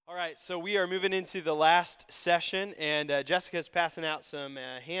right, so we are moving into the last session, and Jessica's passing out some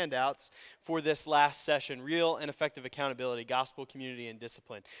handouts for this last session: real and effective accountability, gospel, community, and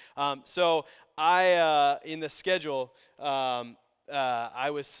discipline. So I, in the schedule, I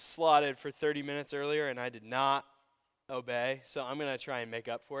was slotted for 30 minutes earlier, and I did not obey, so I'm going to try and make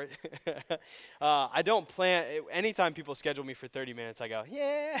up for it. I don't plan, anytime people schedule me for 30 minutes, I go,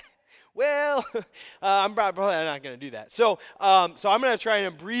 yeah. Well, I'm probably not going to do that. So I'm going to try and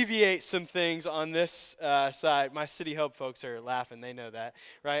abbreviate some things on this side. My City Hope folks are laughing. They know that,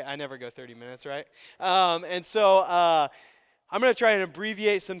 right? I never go 30 minutes, right? I'm going to try and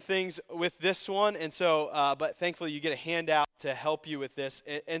abbreviate some things with this one. But thankfully you get a handout to help you with this.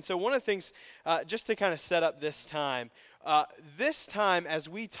 And so one of the things, just to kind of set up this time as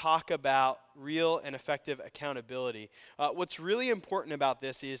we talk about real and effective accountability, what's really important about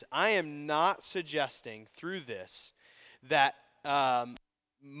this is I am not suggesting through this that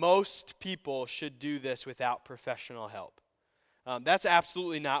most people should do this without professional help. That's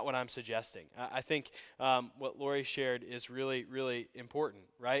absolutely not what I'm suggesting. I think what Lori shared is really, really important,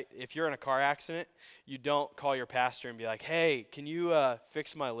 right? If you're in a car accident, you don't call your pastor and be like, hey, can you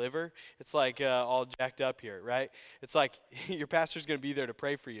fix my liver? It's like all jacked up here, right? It's like your pastor's going to be there to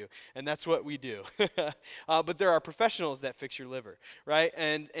pray for you, and that's what we do. But there are professionals that fix your liver, right?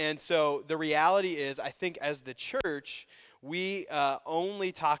 And so the reality is, I think as the church, we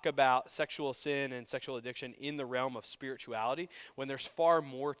only talk about sexual sin and sexual addiction in the realm of spirituality when there's far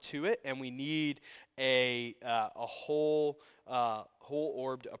more to it, and we need a whole-orbed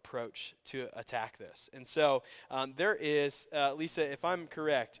approach to attack this. And so there is, Lisa, if I'm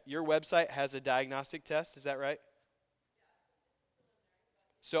correct, your website has a diagnostic test, is that right?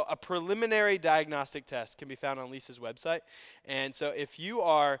 So a preliminary diagnostic test can be found on Lisa's website. And so if you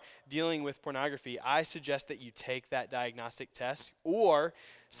are dealing with pornography, I suggest that you take that diagnostic test or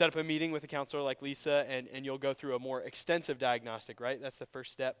set up a meeting with a counselor like Lisa, and you'll go through a more extensive diagnostic, right? That's the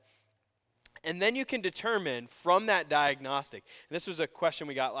first step. And then you can determine from that diagnostic, and this was a question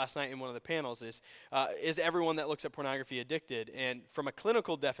we got last night in one of the panels, is everyone that looks at pornography addicted? And from a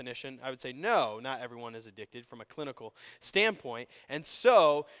clinical definition, I would say no, not everyone is addicted from a clinical standpoint. And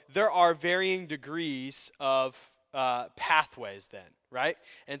so there are varying degrees of pathways then, right?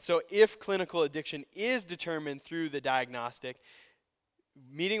 And so if clinical addiction is determined through the diagnostic,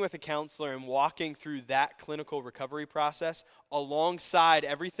 meeting with a counselor and walking through that clinical recovery process alongside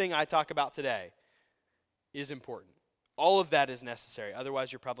everything I talk about today is important. All of that is necessary. Otherwise,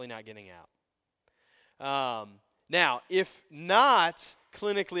 you're probably not getting out. Now, if not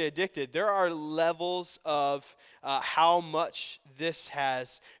clinically addicted, there are levels of how much this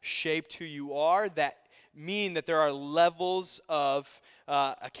has shaped who you are that mean that there are levels of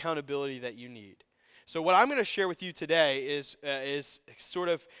accountability that you need. So what I'm going to share with you today is sort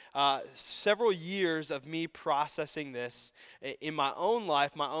of several years of me processing this in my own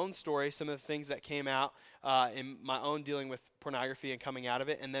life, my own story, some of the things that came out in my own dealing with pornography and coming out of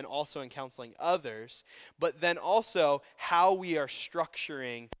it, and then also in counseling others, but then also how we are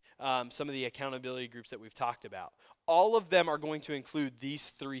structuring some of the accountability groups that we've talked about. All of them are going to include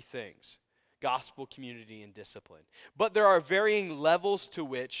these three things: gospel, community, and discipline. But there are varying levels to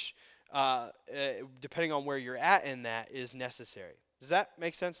which depending on where you're at in that, is necessary. Does that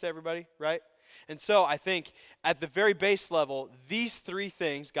make sense to everybody, right? And so I think at the very base level, these three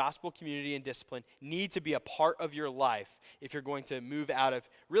things, gospel, community, and discipline, need to be a part of your life if you're going to move out of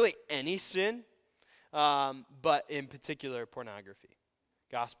really any sin, but in particular pornography.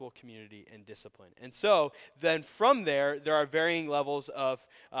 Gospel, community, and discipline. And so then from there are varying levels of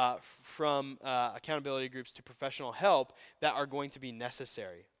from accountability groups to professional help that are going to be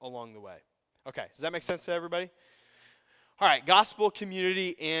necessary along the way. Okay, does that make sense to everybody? All right, gospel,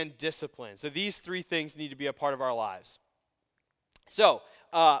 community, and discipline. So these three things need to be a part of our lives. So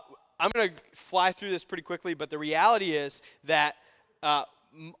I'm going to fly through this pretty quickly, but the reality is that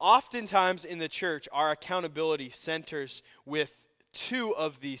oftentimes in the church, our accountability centers with two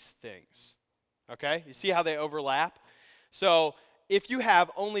of these things, okay? You see how they overlap? So if you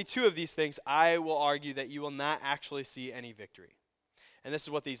have only two of these things, I will argue that you will not actually see any victory. And this is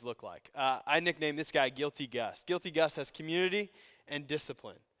what these look like. I nicknamed this guy Guilty Gus. Guilty Gus has community and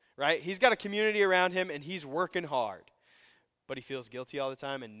discipline, right? He's got a community around him, and he's working hard, but he feels guilty all the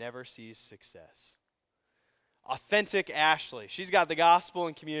time and never sees success. Authentic Ashley. She's got the gospel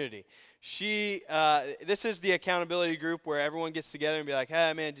and community. This is the accountability group where everyone gets together and be like,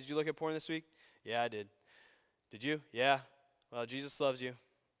 hey, man, did you look at porn this week? Yeah, I did. Did you? Yeah. Well, Jesus loves you.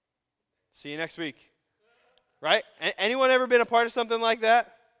 See you next week. Right? Anyone ever been a part of something like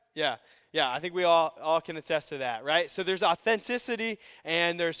that? Yeah. Yeah, I think we all can attest to that, right? So there's authenticity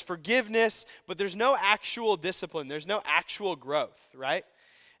and there's forgiveness, but there's no actual discipline. There's no actual growth, right?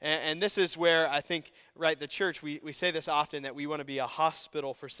 And this is where I think, right, the church, we say this often, that we want to be a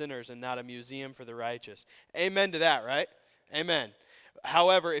hospital for sinners and not a museum for the righteous. Amen to that, right? Amen.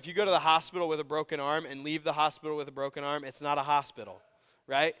 However, if you go to the hospital with a broken arm and leave the hospital with a broken arm, it's not a hospital,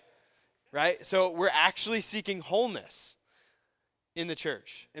 right? Right? So we're actually seeking wholeness in the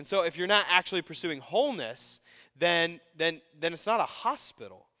church. And so if you're not actually pursuing wholeness, then it's not a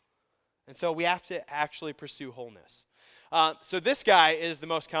hospital. And so we have to actually pursue wholeness. So this guy is the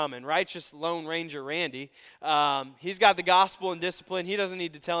most common, righteous Lone Ranger Randy. He's got the gospel and discipline. He doesn't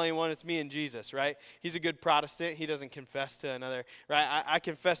need to tell anyone it's me and Jesus, right? He's a good Protestant. He doesn't confess to another, right? I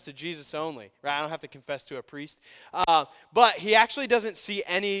confess to Jesus only, right? I don't have to confess to a priest. But he actually doesn't see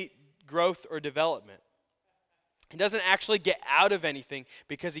any growth or development. He doesn't actually get out of anything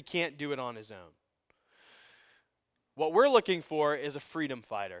because he can't do it on his own. What we're looking for is a freedom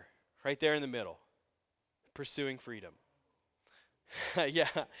fighter, right there in the middle, pursuing freedom. Yeah,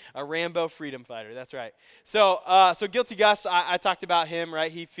 a Rambo freedom fighter, that's right. So Guilty Gus, I talked about him, right?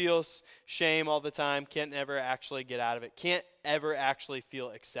 He feels shame all the time, can't ever actually get out of it, can't ever actually feel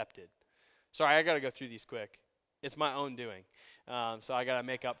accepted. Sorry, I got to go through these quick. It's my own doing, so I got to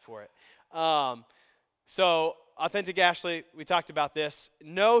make up for it. So Authentic Ashley, we talked about this.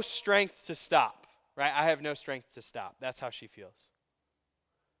 No strength to stop, right? I have no strength to stop. That's how she feels.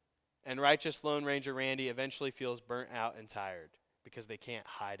 And Righteous Lone Ranger Randy eventually feels burnt out and tired because they can't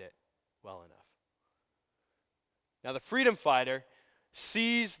hide it well enough. Now the freedom fighter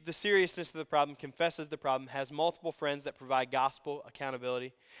sees the seriousness of the problem, confesses the problem, has multiple friends that provide gospel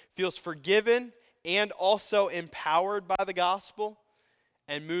accountability, feels forgiven and also empowered by the gospel,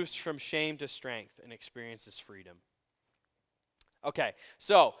 and moves from shame to strength and experiences freedom. Okay,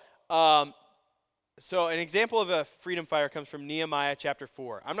 so an example of a freedom fighter comes from Nehemiah chapter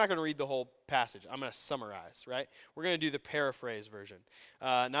 4. I'm not going to read the whole passage. I'm going to summarize, right? We're going to do the paraphrase version.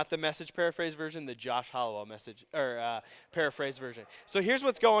 Not the Message paraphrase version, the Josh Hollowell message or paraphrase version. So here's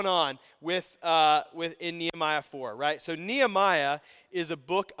what's going on with in Nehemiah 4, right? So Nehemiah is a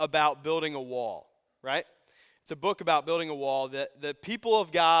book about building a wall, right? It's a book about building a wall. The people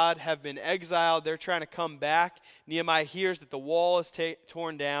of God have been exiled. They're trying to come back. Nehemiah hears that the wall is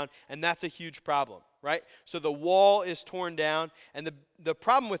torn down, and that's a huge problem, right? So the wall is torn down, and the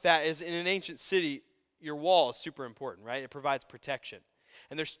problem with that is in an ancient city, your wall is super important, right? It provides protection.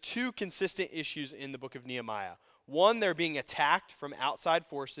 And there's two consistent issues in the book of Nehemiah. One, they're being attacked from outside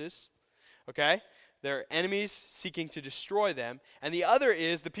forces, okay? There are enemies seeking to destroy them. And the other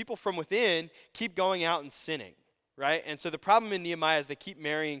is the people from within keep going out and sinning, right? And so the problem in Nehemiah is they keep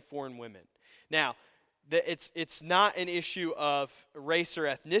marrying foreign women. Now, it's not an issue of race or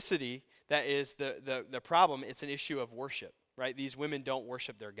ethnicity that is the problem. It's an issue of worship, right? These women don't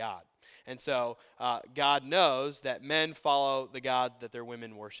worship their God. And so God knows that men follow the God that their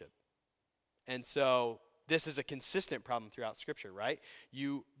women worship. And so this is a consistent problem throughout Scripture, right?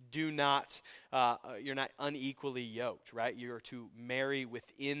 You're not unequally yoked, right? You're to marry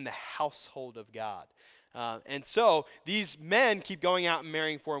within the household of God. And so these men keep going out and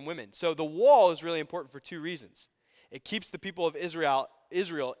marrying foreign women. So the wall is really important for two reasons. It keeps the people of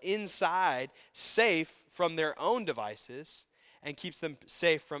Israel inside safe from their own devices and keeps them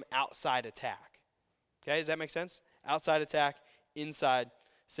safe from outside attack. Okay, does that make sense? Outside attack, inside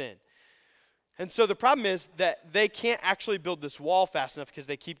sin. And so the problem is that they can't actually build this wall fast enough because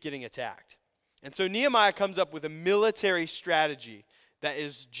they keep getting attacked. And so Nehemiah comes up with a military strategy that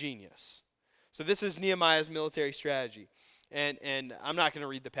is genius. So this is Nehemiah's military strategy. And I'm not going to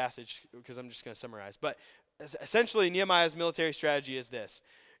read the passage because I'm just going to summarize. But essentially Nehemiah's military strategy is this.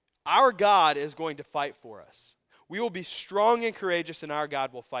 Our God is going to fight for us. We will be strong and courageous and our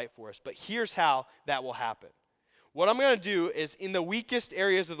God will fight for us. But here's how that will happen. What I'm going to do is in the weakest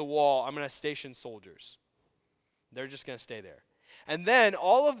areas of the wall, I'm going to station soldiers. They're just going to stay there. And then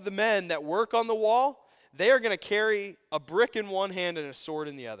all of the men that work on the wall, they are going to carry a brick in one hand and a sword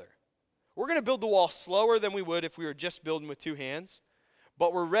in the other. We're going to build the wall slower than we would if we were just building with two hands,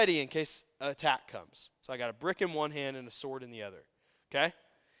 but we're ready in case an attack comes. So I got a brick in one hand and a sword in the other. Okay?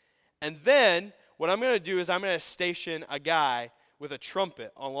 And then what I'm going to do is I'm going to station a guy with a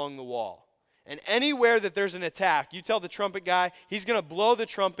trumpet along the wall. And anywhere that there's an attack, you tell the trumpet guy, he's going to blow the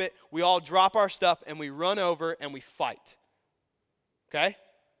trumpet, we all drop our stuff, and we run over and we fight. Okay?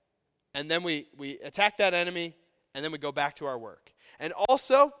 And then we attack that enemy, and then we go back to our work. And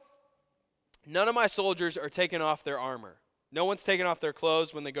also, none of my soldiers are taking off their armor. No one's taking off their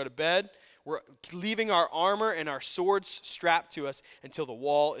clothes when they go to bed. We're leaving our armor and our swords strapped to us until the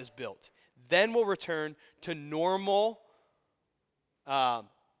wall is built. then we'll return to normal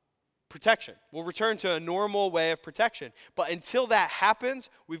protection. We'll return to a normal way of protection. But until that happens,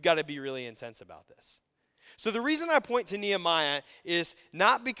 we've got to be really intense about this. So the reason I point to Nehemiah is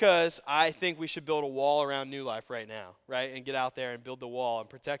not because I think we should build a wall around New Life right now, right? And get out there and build the wall and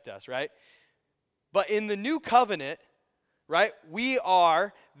protect us, right? But in the new covenant, right, we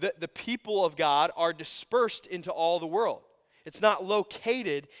are, the people of God are dispersed into all the world. It's not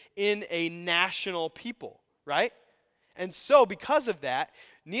located in a national people, right? And so because of that,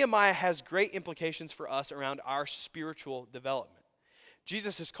 Nehemiah has great implications for us around our spiritual development.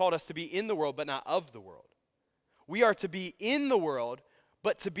 Jesus has called us to be in the world, but not of the world. We are to be in the world,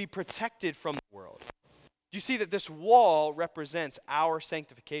 but to be protected from the world. You see that this wall represents our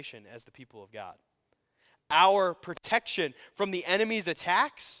sanctification as the people of God. Our protection from the enemy's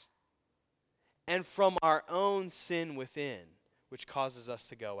attacks and from our own sin within, which causes us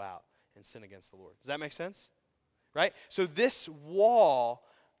to go out and sin against the Lord. Does that make sense? Right? So this wall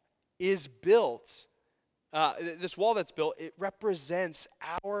is built, this wall that's built, it represents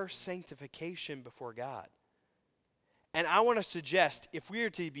our sanctification before God. And I want to suggest, if we are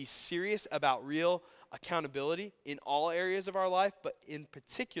to be serious about real accountability in all areas of our life, but in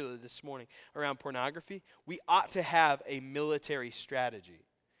particular this morning around pornography, we ought to have a military strategy,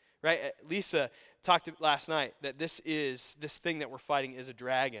 right? Lisa talked last night that this thing that we're fighting is a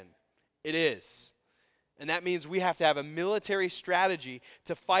dragon. It is. And that means we have to have a military strategy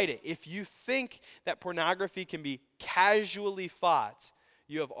to fight it. If you think that pornography can be casually fought,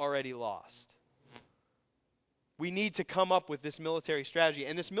 you have already lost. We need to come up with this military strategy.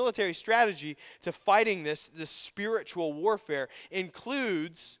 And this military strategy to fighting this spiritual warfare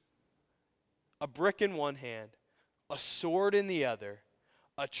includes a brick in one hand, a sword in the other,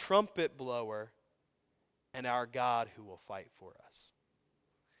 a trumpet blower, and our God who will fight for us.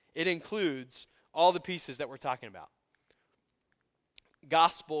 It includes all the pieces that we're talking about.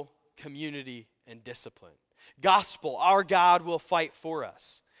 Gospel, community, and discipline. Gospel, our God will fight for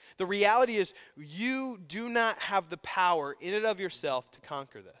us. The reality is, you do not have the power in and of yourself to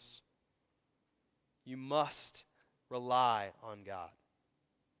conquer this. You must rely on God.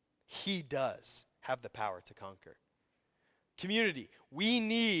 He does have the power to conquer. Community, we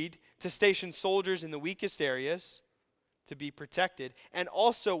need to station soldiers in the weakest areas to be protected, and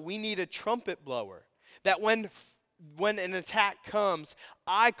also we need a trumpet blower that when an attack comes,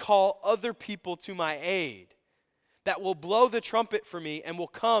 I call other people to my aid that will blow the trumpet for me and will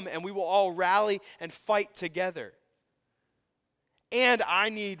come and we will all rally and fight together. And I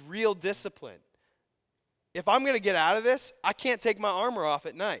need real discipline. If I'm going to get out of this, I can't take my armor off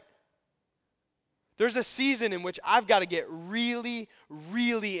at night. There's a season in which I've got to get really,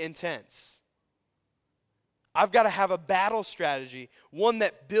 really intense. I've got to have a battle strategy, one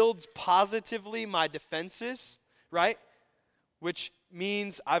that builds positively my defenses, right? Which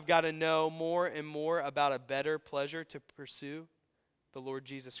means I've got to know more and more about a better pleasure to pursue, the Lord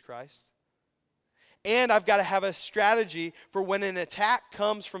Jesus Christ. And I've got to have a strategy for when an attack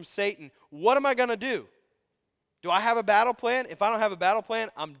comes from Satan. What am I going to do? Do I have a battle plan? If I don't have a battle plan,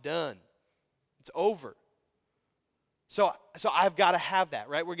 I'm done. It's over. So I've got to have that,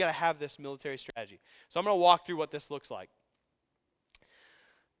 right? We're going to have this military strategy. So I'm going to walk through what this looks like.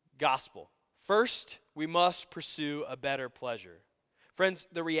 Gospel. First, we must pursue a better pleasure. Friends,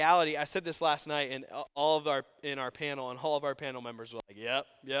 the reality, I said this last night in our panel, and all of our panel members were like,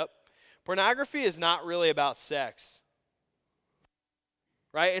 yep. Pornography is not really about sex.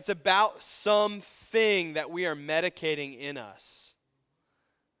 Right? It's about something that we are medicating in us.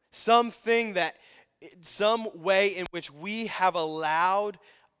 Some way in which we have allowed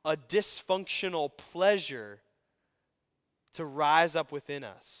a dysfunctional pleasure to rise up within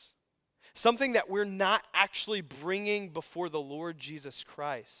us. Something that we're not actually bringing before the Lord Jesus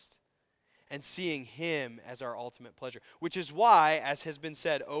Christ and seeing Him as our ultimate pleasure. Which is why, as has been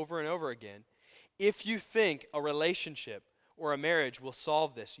said over and over again, if you think a relationship or a marriage will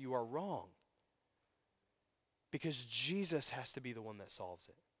solve this, you are wrong. Because Jesus has to be the one that solves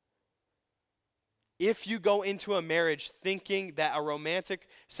it. If you go into a marriage thinking that a romantic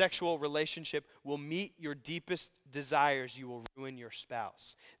sexual relationship will meet your deepest desires, you will ruin your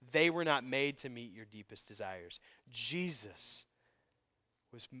spouse. They were not made to meet your deepest desires. Jesus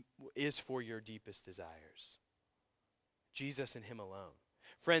is for your deepest desires. Jesus and Him alone.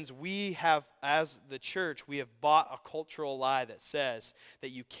 Friends, we have, as the church, we have bought a cultural lie that says that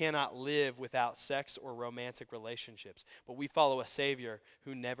you cannot live without sex or romantic relationships. But we follow a Savior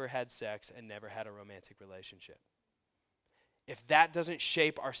who never had sex and never had a romantic relationship. If that doesn't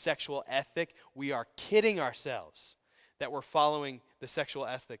shape our sexual ethic, we are kidding ourselves that we're following the sexual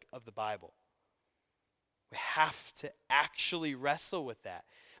ethic of the Bible. We have to actually wrestle with that.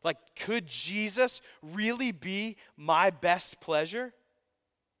 Like, could Jesus really be my best pleasure?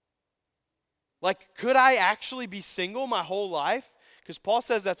 Like, could I actually be single my whole life? Because Paul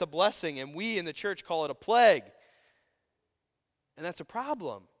says that's a blessing, and we in the church call it a plague. And that's a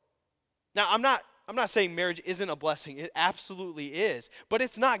problem. Now, I'm not saying marriage isn't a blessing. It absolutely is. But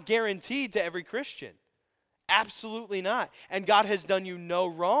it's not guaranteed to every Christian. Absolutely not. And God has done you no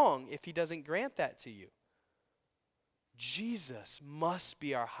wrong if he doesn't grant that to you. Jesus must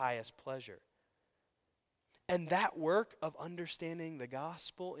be our highest pleasure. And that work of understanding the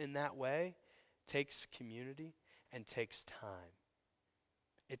gospel in that way takes community and takes time.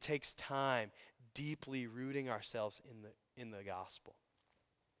 It takes time deeply rooting ourselves in the gospel.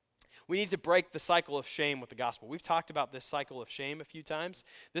 We need to break the cycle of shame with the gospel. We've talked about this cycle of shame a few times.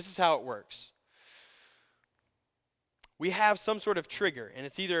 This is how it works. We have some sort of trigger, and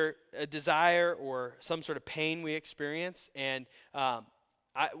it's either a desire or some sort of pain we experience. And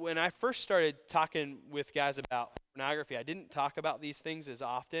when I first started talking with guys about pornography, I didn't talk about these things as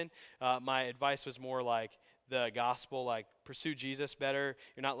often. My advice was more like the gospel, like pursue Jesus better.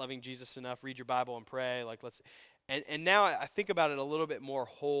 You're not loving Jesus enough. Read your Bible and pray. Like and now I think about it a little bit more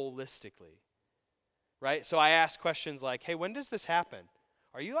holistically, right? So I ask questions like, hey, when does this happen?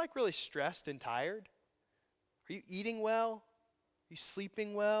 Are you like really stressed and tired? Are you eating well? Are you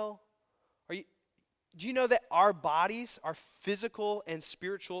sleeping well? Do you know that our bodies are physical and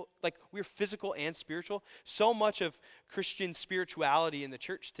spiritual? Like, we're physical and spiritual. So much of Christian spirituality in the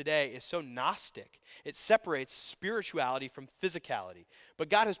church today is so Gnostic. It separates spirituality from physicality. But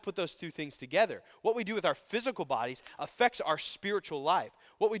God has put those two things together. What we do with our physical bodies affects our spiritual life.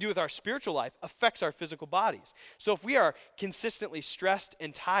 What we do with our spiritual life affects our physical bodies. So if we are consistently stressed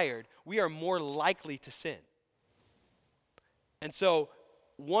and tired, we are more likely to sin. And so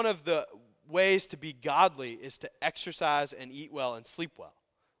one of the ways to be godly is to exercise and eat well and sleep well.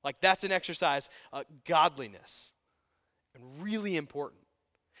 Like, that's an exercise, godliness, and really important.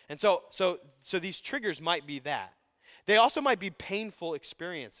 And so these triggers might be that. They also might be painful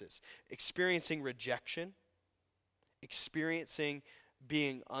experiences, experiencing rejection, experiencing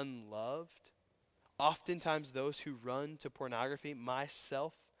being unloved. Oftentimes those who run to pornography,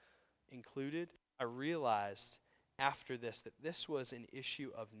 myself included, I realized after this that this was an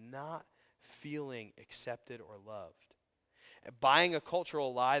issue of not feeling accepted or loved. Buying a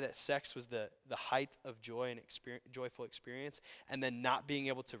cultural lie that sex was the height of joy and joyful experience, and then not being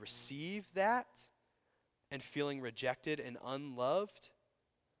able to receive that and feeling rejected and unloved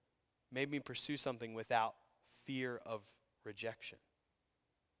made me pursue something without fear of rejection,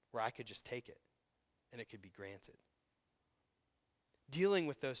 where I could just take it and it could be granted. Dealing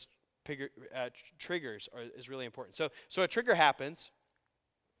with those triggers is really important. So a trigger happens.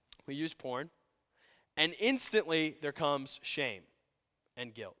 We use porn, and instantly there comes shame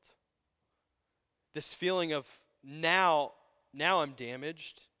and guilt. This feeling of now I'm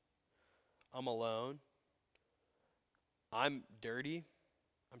damaged, I'm alone, I'm dirty,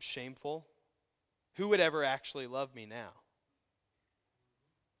 I'm shameful. Who would ever actually love me now?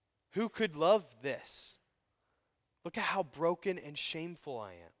 Who could love this? Look at how broken and shameful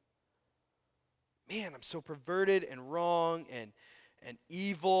I am. Man, I'm so perverted and wrong and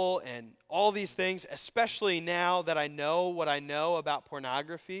evil and all these things, especially now that I know what I know about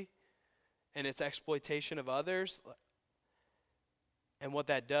pornography and its exploitation of others. And what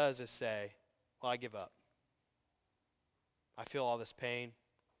that does is say, well, I give up. I feel all this pain.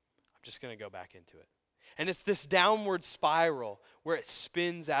 I'm just going to go back into it. And it's this downward spiral where it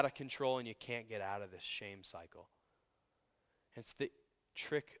spins out of control and you can't get out of this shame cycle. It's the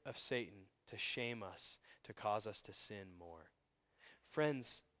trick of Satan to shame us, to cause us to sin more.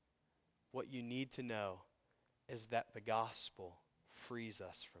 Friends, what you need to know is that the gospel frees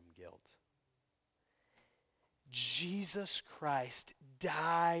us from guilt. Jesus Christ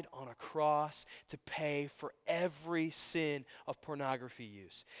died on a cross to pay for every sin of pornography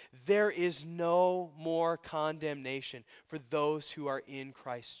use. There is no more condemnation for those who are in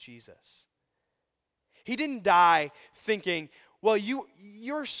Christ Jesus. He didn't die thinking, well,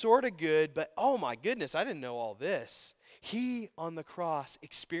 you're sort of good, but oh my goodness, I didn't know all this. He, on the cross,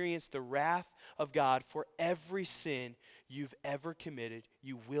 experienced the wrath of God for every sin you've ever committed,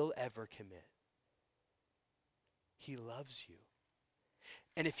 you will ever commit. He loves you.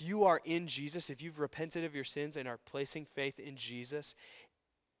 And if you are in Jesus, if you've repented of your sins and are placing faith in Jesus,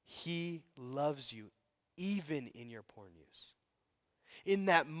 he loves you, even in your porn use. In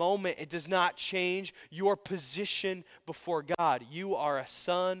that moment, it does not change your position before God. You are a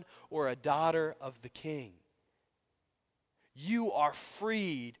son or a daughter of the King. You are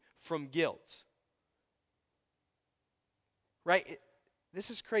freed from guilt. right? This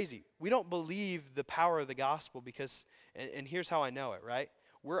is crazy. We don't believe the power of the gospel because, and here's how I know it, right?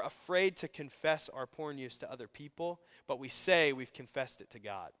 We're afraid to confess our porn use to other people, but we say we've confessed it to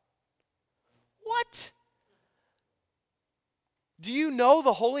God. What? Do you know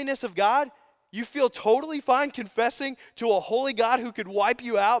the holiness of God? You feel totally fine confessing to a holy God who could wipe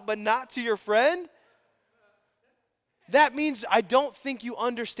you out, but not to your friend? That means I don't think you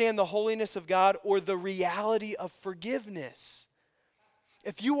understand the holiness of God or the reality of forgiveness.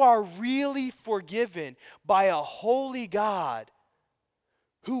 If you are really forgiven by a holy God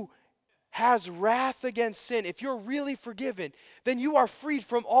who has wrath against sin, if you're really forgiven, then you are freed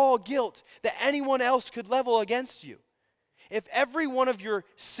from all guilt that anyone else could level against you. If every one of your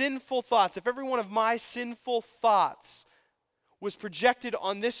sinful thoughts, if every one of my sinful thoughts was projected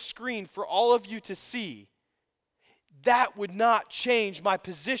on this screen for all of you to see, that would not change my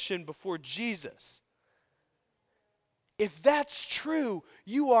position before Jesus. If that's true,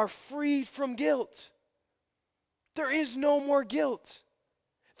 you are freed from guilt. There is no more guilt.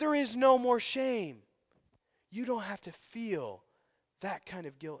 There is no more shame. You don't have to feel that kind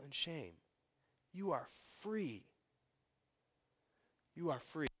of guilt and shame. You are free. You are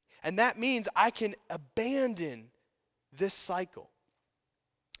free. And that means I can abandon this cycle.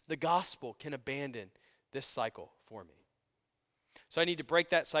 The gospel can abandon this cycle for me. So I need to break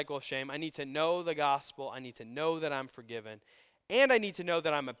that cycle of shame. I need to know the gospel. I need to know that I'm forgiven. And I need to know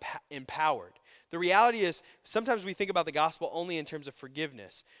that I'm empowered. The reality is, sometimes we think about the gospel only in terms of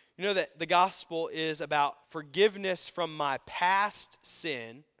forgiveness. You know that the gospel is about forgiveness from my past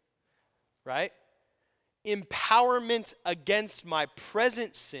sin, right? Empowerment against my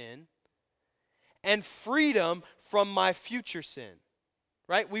present sin, and freedom from my future sin,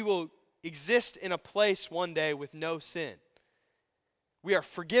 right? We will exist in a place one day with no sin. We are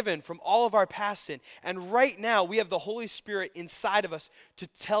forgiven from all of our past sin. And right now, we have the Holy Spirit inside of us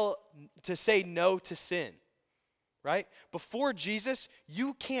to say no to sin, right? Before Jesus,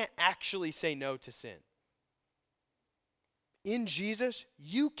 you can't actually say no to sin. In Jesus,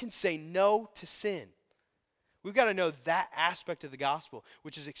 you can say no to sin. We've got to know that aspect of the gospel,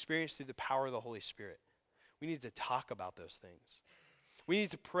 which is experienced through the power of the Holy Spirit. We need to talk about those things. We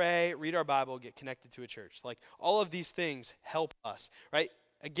need to pray, read our Bible, get connected to a church. Like, all of these things help us, right?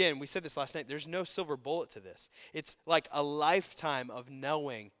 Again, we said this last night. There's no silver bullet to this. It's like a lifetime of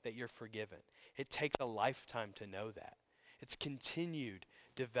knowing that you're forgiven. It takes a lifetime to know that. It's continued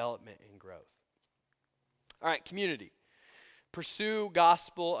development and growth. All right, community. Pursue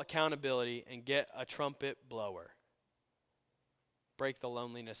gospel accountability and get a trumpet blower. Break the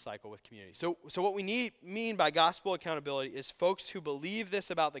loneliness cycle with community. So what we mean by gospel accountability is folks who believe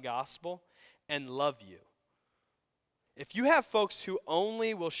this about the gospel and love you. If you have folks who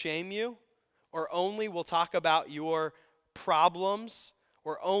only will shame you, or only will talk about your problems,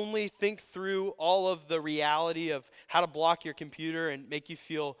 or only think through all of the reality of how to block your computer and make you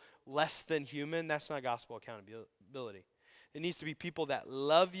feel less than human, that's not gospel accountability. It needs to be people that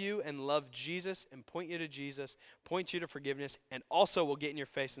love you and love Jesus and point you to Jesus, point you to forgiveness, and also will get in your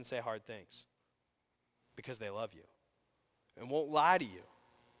face and say hard things because they love you and won't lie to you.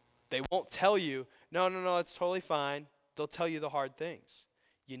 They won't tell you, no, it's totally fine. They'll tell you the hard things.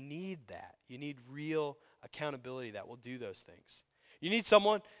 You need that. You need real accountability that will do those things. You need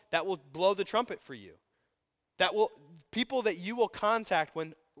someone that will blow the trumpet for you. People that you will contact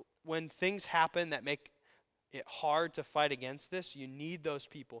when things happen that make it hard to fight against this. You need those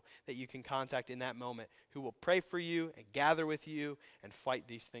people that you can contact in that moment who will pray for you and gather with you and fight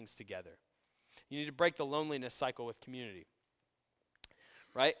these things together. You need to break the loneliness cycle with community,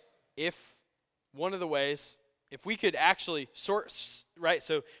 right? If we could actually right?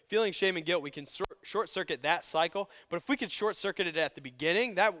 So feeling shame and guilt, we can short circuit that cycle. But if we could short circuit it at the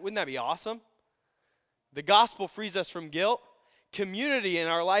beginning, wouldn't that be awesome? The gospel frees us from guilt. Community in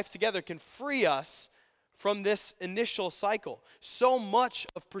our life together can free us from this initial cycle. So much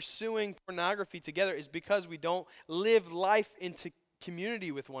of pursuing pornography together is because we don't live life into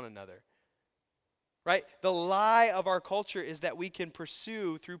community with one another. Right? The lie of our culture is that we can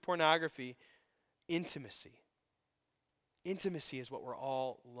pursue through pornography intimacy. Intimacy is what we're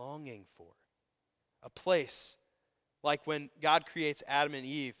all longing for. A place like when God creates Adam and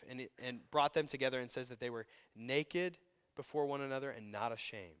Eve and brought them together and says that they were naked before one another and not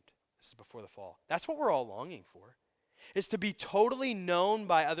ashamed. This is before the fall. That's what we're all longing for, is to be totally known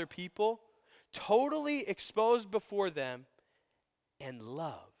by other people, totally exposed before them, and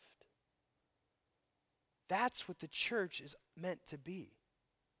loved. That's what the church is meant to be.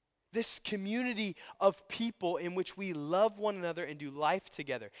 This community of people in which we love one another and do life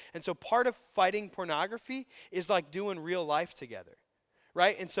together. And so part of fighting pornography is like doing real life together,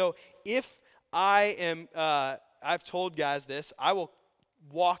 right? And so if I've told guys this, I will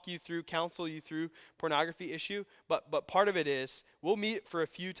walk you through, counsel you through pornography issue, but part of it is we'll meet for a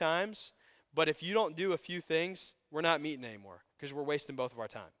few times, but if you don't do a few things, we're not meeting anymore because we're wasting both of our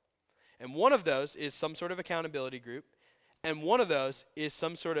time. And one of those is some sort of accountability group, and one of those is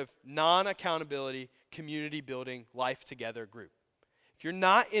some sort of non-accountability, community-building, life-together group. If you're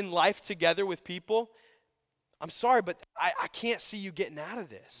not in life together with people, I'm sorry, but I can't see you getting out of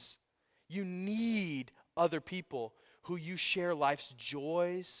this. You need other people who you share life's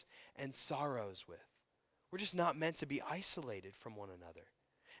joys and sorrows with. We're just not meant to be isolated from one another.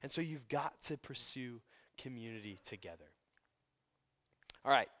 And so you've got to pursue community together.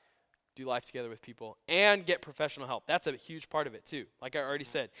 All right. Do life together with people and get professional help. That's a huge part of it too. Like I already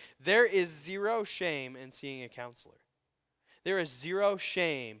said, there is zero shame in seeing a counselor. There is zero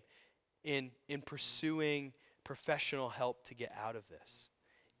shame in pursuing professional help to get out of this.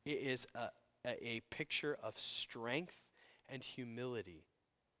 It is a picture of strength and humility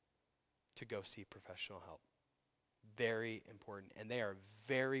to go see professional help. Very important. And they are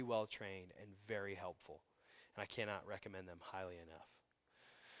very well trained and very helpful. And I cannot recommend them highly enough.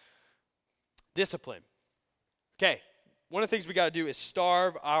 Discipline. Okay, one of the things we got to do is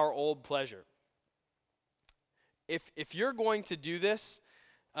starve our old pleasure. If you're going to do this,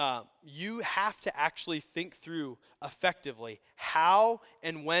 you have to actually think through effectively how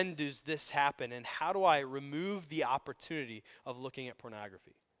and when does this happen and how do I remove the opportunity of looking at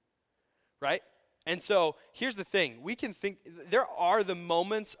pornography, right? And so here's the thing. We can think, there are the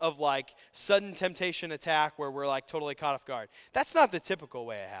moments of like sudden temptation attack where we're like totally caught off guard. That's not the typical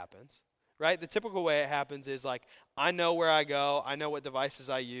way it happens. Right? The typical way it happens is like, I know where I go. I know what devices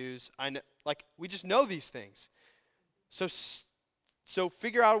I use. I know, like, we just know these things. So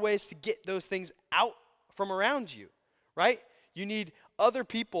figure out ways to get those things out from around you, right? You need other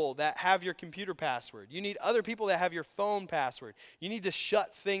people that have your computer password. You need other people that have your phone password. You need to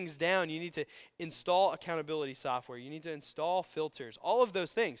shut things down. You need to install accountability software. You need to install filters. All of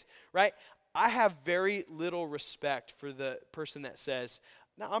those things, right? I have very little respect for the person that says,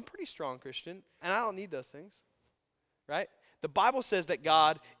 "No, I'm pretty strong Christian, and I don't need those things," right? The Bible says that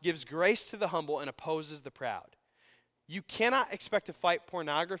God gives grace to the humble and opposes the proud. You cannot expect to fight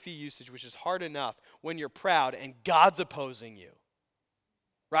pornography usage, which is hard enough, when you're proud and God's opposing you,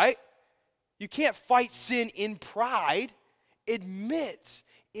 right? You can't fight sin in pride. Admit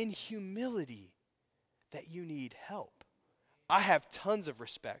in humility that you need help. I have tons of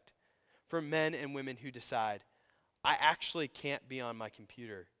respect for men and women who decide, I actually can't be on my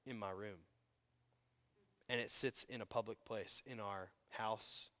computer in my room. And it sits in a public place, in our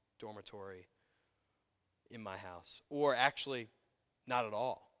house, dormitory, in my house. Or actually, not at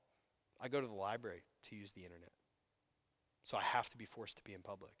all. I go to the library to use the internet. So I have to be forced to be in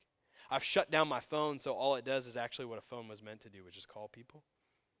public. I've shut down my phone, so all it does is actually what a phone was meant to do, which is call people.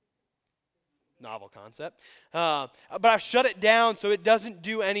 Novel concept. But I've shut it down so it doesn't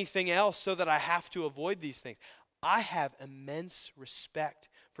do anything else so that I have to avoid these things. I have immense respect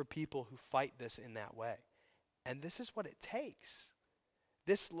for people who fight this in that way. And this is what it takes.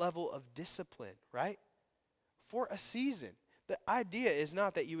 This level of discipline, right? For a season. The idea is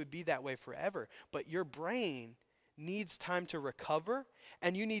not that you would be that way forever, but your brain needs time to recover,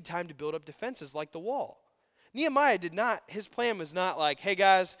 and you need time to build up defenses like the wall. Nehemiah did not, his plan was not like, hey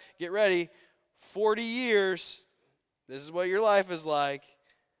guys, get ready, 40 years, this is what your life is like.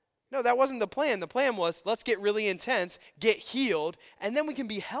 No, that wasn't the plan. The plan was, let's get really intense, get healed, and then we can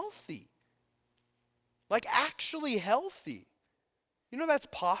be healthy. Like actually healthy. You know that's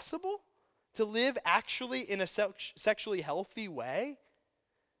possible? To live actually in a sexually healthy way?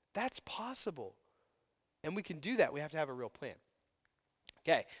 That's possible. And we can do that. We have to have a real plan.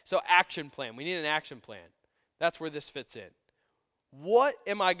 Okay, so action plan. We need an action plan. That's where this fits in. What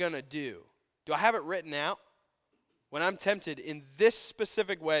am I going to do? Do I have it written out? When I'm tempted in this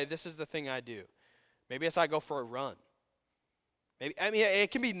specific way, this is the thing I do. Maybe it's I go for a run. Maybe, I mean,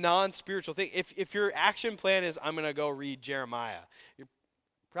 it can be non-spiritual thing. If your action plan is I'm going to go read Jeremiah, you're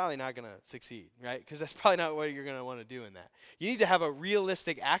probably not going to succeed, right? Because that's probably not what you're going to want to do in that. You need to have a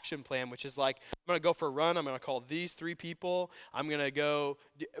realistic action plan, which is like, I'm going to go for a run. I'm going to call these 3 people. I'm going to go,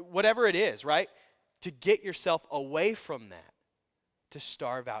 whatever it is, right? To get yourself away from that, to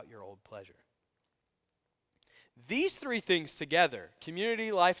starve out your old pleasure. These 3 things together,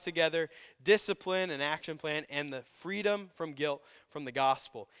 community, life together, discipline, and action plan, and the freedom from guilt from the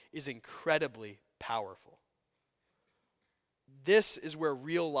gospel is incredibly powerful. This is where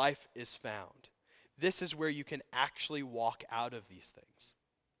real life is found. This is where you can actually walk out of these things.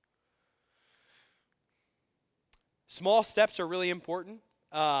 Small steps are really important,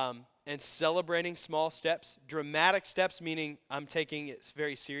 and celebrating small steps. Dramatic steps, meaning I'm taking it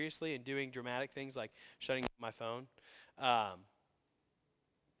very seriously and doing dramatic things like shutting my phone.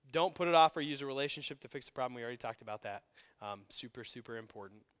 Don't put it off or use a relationship to fix the problem. We already talked about that. Super, super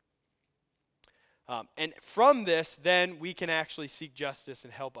important. And from this, then we can actually seek justice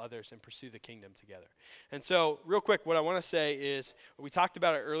and help others and pursue the kingdom together. And so, real quick, what I want to say is, we talked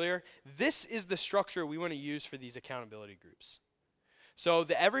about it earlier, this is the structure we want to use for these accountability groups. So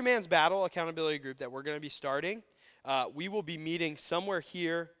the Everyman's Battle accountability group that we're going to be starting, we will be meeting somewhere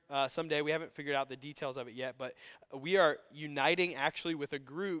here someday. We haven't figured out the details of it yet, but we are uniting actually with a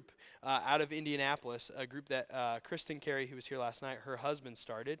group out of Indianapolis, a group that Kristen Carey, who was here last night, her husband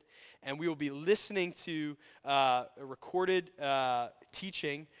started. And we will be listening to a recorded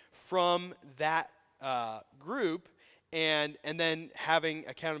teaching from that group, and then having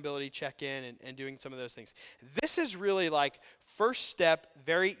accountability check-in and doing some of those things. This is really like first step,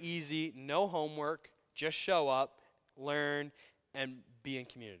 very easy, no homework, just show up, learn, and be in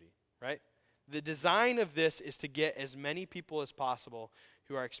community, right? The design of this is to get as many people as possible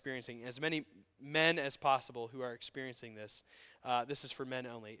who are experiencing, as many men as possible who are experiencing this. This is for men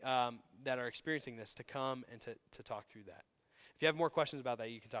only, that are experiencing this, to come and to talk through that. If you have more questions about that,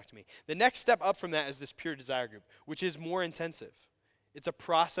 you can talk to me. The next step up from that is this Pure Desire group, which is more intensive. It's a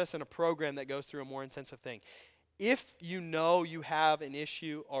process and a program that goes through a more intensive thing. If you know you have an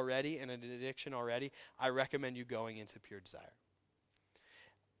issue already and an addiction already, I recommend you going into Pure Desire.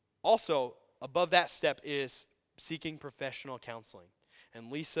 Also, above that step is seeking professional counseling. And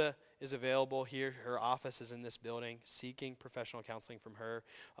Lisa is available here. Her office is in this building, seeking professional counseling from her.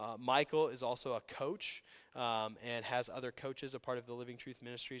 Michael is also a coach and has other coaches, a part of the Living Truth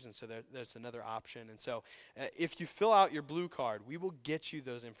Ministries, and so there's another option. And so if you fill out your blue card, we will get you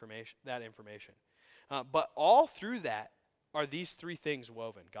that information. But all through that are these three things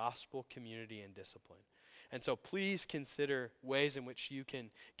woven: gospel, community, and discipline. And so please consider ways in which you can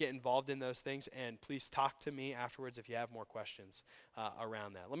get involved in those things, and please talk to me afterwards if you have more questions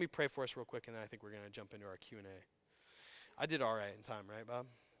around that. Let me pray for us real quick, and then I think we're going to jump into our Q&A. I did all right in time, right, Bob?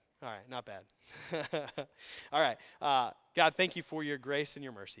 All right, not bad. All right. God, thank you for your grace and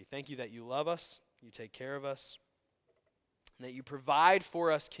your mercy. Thank you that you love us, you take care of us, and that you provide for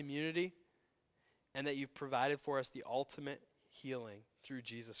us community, and that you've provided for us the ultimate healing through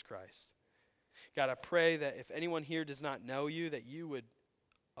Jesus Christ. God, I pray that if anyone here does not know you, that you would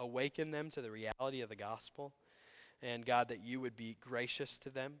awaken them to the reality of the gospel. And God, that you would be gracious to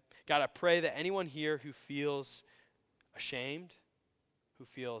them. God, I pray that anyone here who feels ashamed, who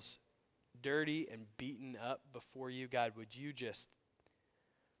feels dirty and beaten up before you, God, would you just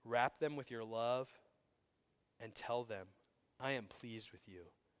wrap them with your love and tell them, I am pleased with you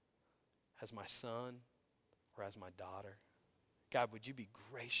as my son or as my daughter. God, would you be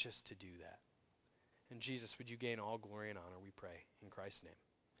gracious to do that? And Jesus, would you gain all glory and honor, we pray. In Christ's name,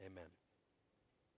 amen.